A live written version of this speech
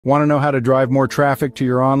Want to know how to drive more traffic to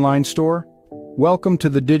your online store? Welcome to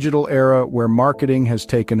the digital era where marketing has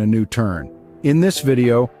taken a new turn. In this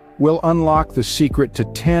video, we'll unlock the secret to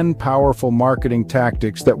 10 powerful marketing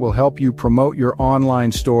tactics that will help you promote your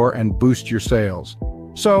online store and boost your sales.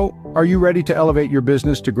 So, are you ready to elevate your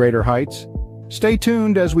business to greater heights? Stay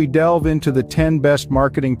tuned as we delve into the 10 best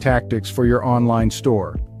marketing tactics for your online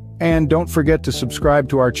store. And don't forget to subscribe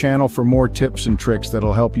to our channel for more tips and tricks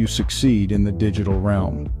that'll help you succeed in the digital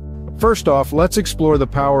realm. First off, let's explore the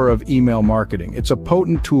power of email marketing. It's a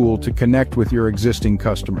potent tool to connect with your existing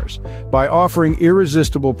customers. By offering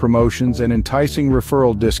irresistible promotions and enticing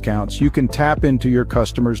referral discounts, you can tap into your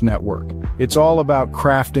customers' network. It's all about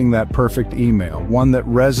crafting that perfect email, one that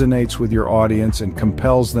resonates with your audience and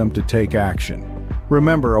compels them to take action.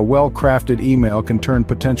 Remember, a well-crafted email can turn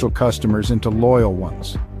potential customers into loyal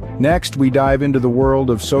ones. Next, we dive into the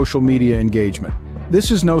world of social media engagement.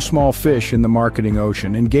 This is no small fish in the marketing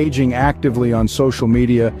ocean. Engaging actively on social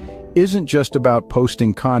media isn't just about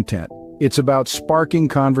posting content. It's about sparking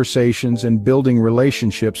conversations and building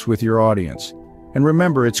relationships with your audience. And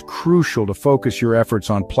remember, it's crucial to focus your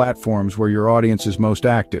efforts on platforms where your audience is most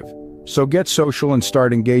active. So get social and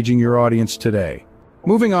start engaging your audience today.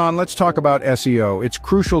 Moving on, let's talk about SEO. It's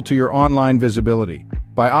crucial to your online visibility.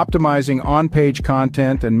 By optimizing on-page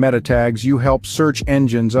content and meta tags, you help search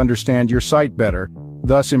engines understand your site better,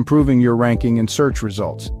 thus improving your ranking in search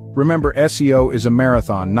results. Remember, SEO is a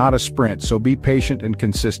marathon, not a sprint, so be patient and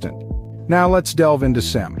consistent. Now let's delve into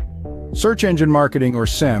SEM. Search engine marketing, or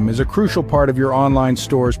SEM, is a crucial part of your online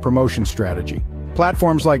store's promotion strategy.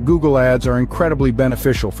 Platforms like Google Ads are incredibly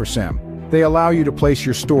beneficial for SEM. They allow you to place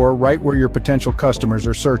your store right where your potential customers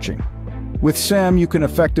are searching. With SEM, you can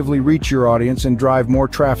effectively reach your audience and drive more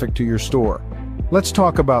traffic to your store. Let's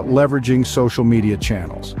talk about leveraging social media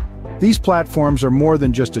channels. These platforms are more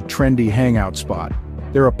than just a trendy hangout spot.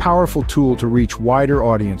 They're a powerful tool to reach wider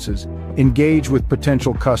audiences, engage with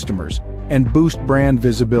potential customers, and boost brand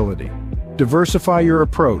visibility. Diversify your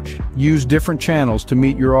approach. Use different channels to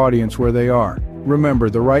meet your audience where they are. Remember,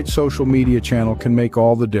 the right social media channel can make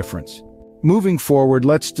all the difference. Moving forward,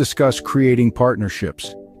 let's discuss creating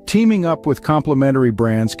partnerships. Teaming up with complementary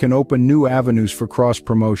brands can open new avenues for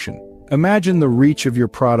cross-promotion. Imagine the reach of your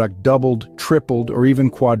product doubled, tripled, or even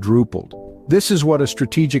quadrupled. This is what a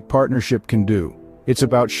strategic partnership can do. It's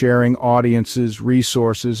about sharing audiences,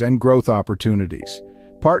 resources, and growth opportunities.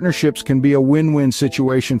 Partnerships can be a win-win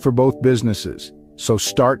situation for both businesses, so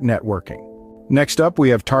start networking. Next up, we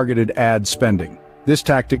have targeted ad spending. This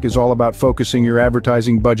tactic is all about focusing your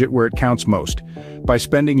advertising budget where it counts most. By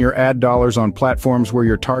spending your ad dollars on platforms where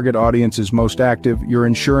your target audience is most active, you're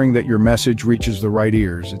ensuring that your message reaches the right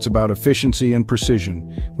ears. It's about efficiency and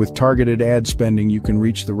precision. With targeted ad spending, you can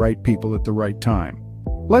reach the right people at the right time.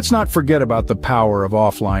 Let's not forget about the power of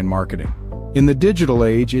offline marketing. In the digital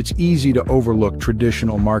age, it's easy to overlook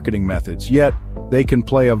traditional marketing methods, yet they can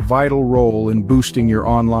play a vital role in boosting your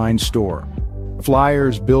online store.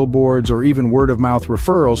 Flyers, billboards, or even word-of-mouth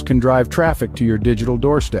referrals can drive traffic to your digital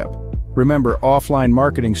doorstep. Remember, offline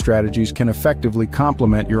marketing strategies can effectively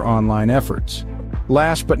complement your online efforts.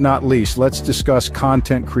 Last but not least, let's discuss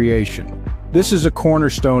content creation. This is a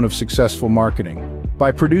cornerstone of successful marketing.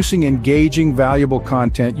 By producing engaging, valuable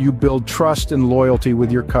content, you build trust and loyalty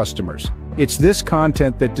with your customers. It's this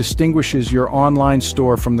content that distinguishes your online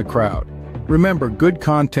store from the crowd. Remember, good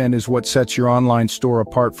content is what sets your online store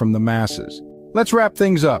apart from the masses. Let's wrap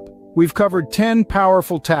things up. We've covered 10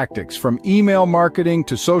 powerful tactics from email marketing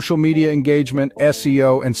to social media engagement,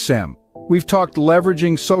 SEO, and SEM. We've talked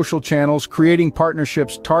leveraging social channels, creating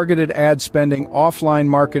partnerships, targeted ad spending, offline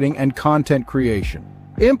marketing, and content creation.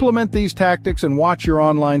 Implement these tactics and watch your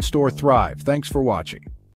online store thrive. Thanks for watching.